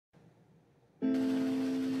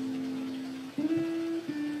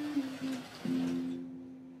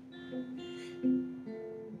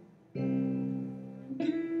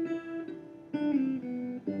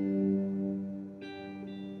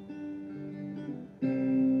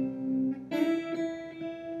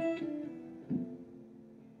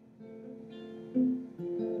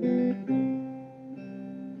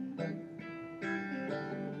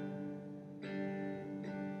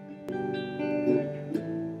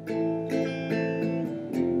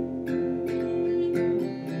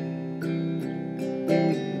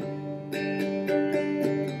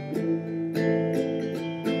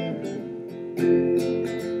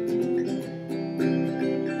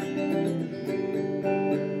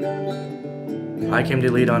I came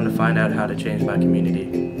to Lead On to find out how to change my community.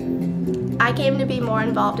 I came to be more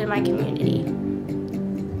involved in my community.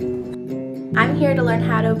 I'm here to learn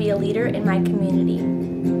how to be a leader in my community.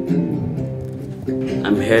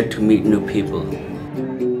 I'm here to meet new people.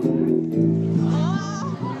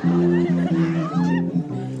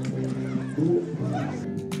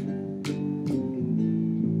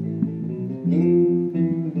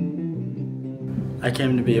 I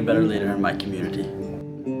came to be a better leader in my community.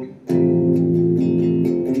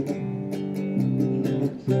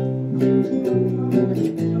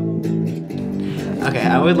 Okay,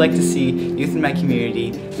 I would like to see youth in my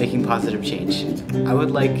community making positive change. I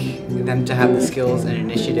would like them to have the skills and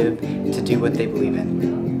initiative to do what they believe in.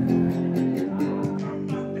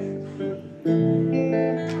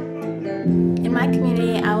 In my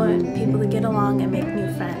community, I want people to get along and make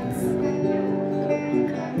new friends.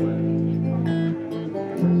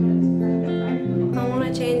 I want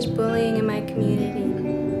to change bullying in my community.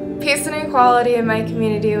 Peace and equality in my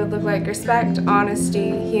community would look like respect,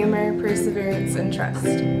 honesty, humor, perseverance, and trust.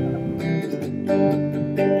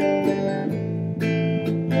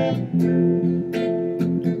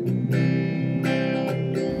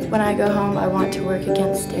 When I go home, I want to work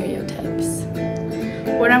against stereotypes.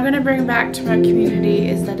 What I'm going to bring back to my community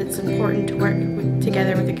is that it's important to work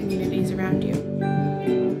together with the communities around you.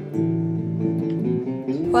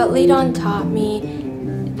 What Lead On taught me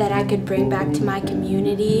that I could bring back to my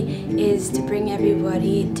community is to bring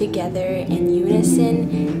everybody together in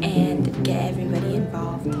unison and get everybody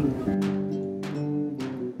involved.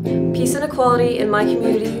 Peace and equality in my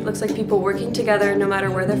community looks like people working together no matter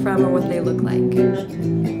where they're from or what they look like.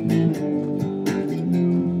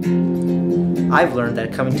 I've learned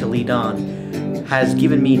that coming to Lead On has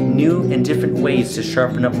given me new and different ways to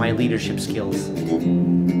sharpen up my leadership skills.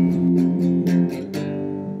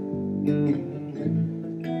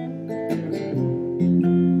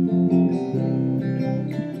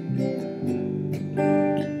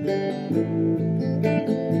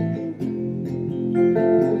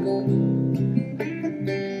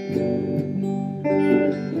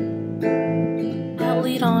 At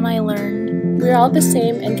Lead On, I learned we're all the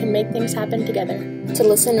same and can make things happen together. To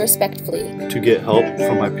listen respectfully. To get help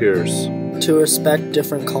from my peers. To respect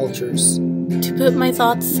different cultures. To put my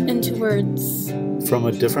thoughts into words. From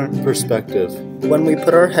a different perspective. When we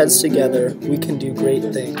put our heads together, we can do great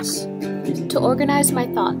things. To organize my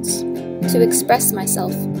thoughts. To express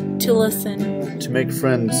myself. To listen. To make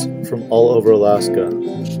friends from all over Alaska.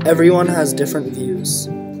 Everyone has different views.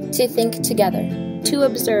 To think together. To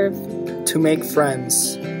observe. To make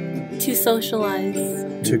friends. To socialize.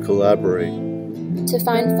 To collaborate. To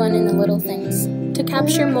find fun in the little things. To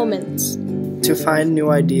capture moments. To find new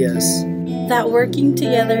ideas. That working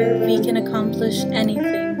together we can accomplish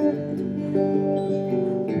anything.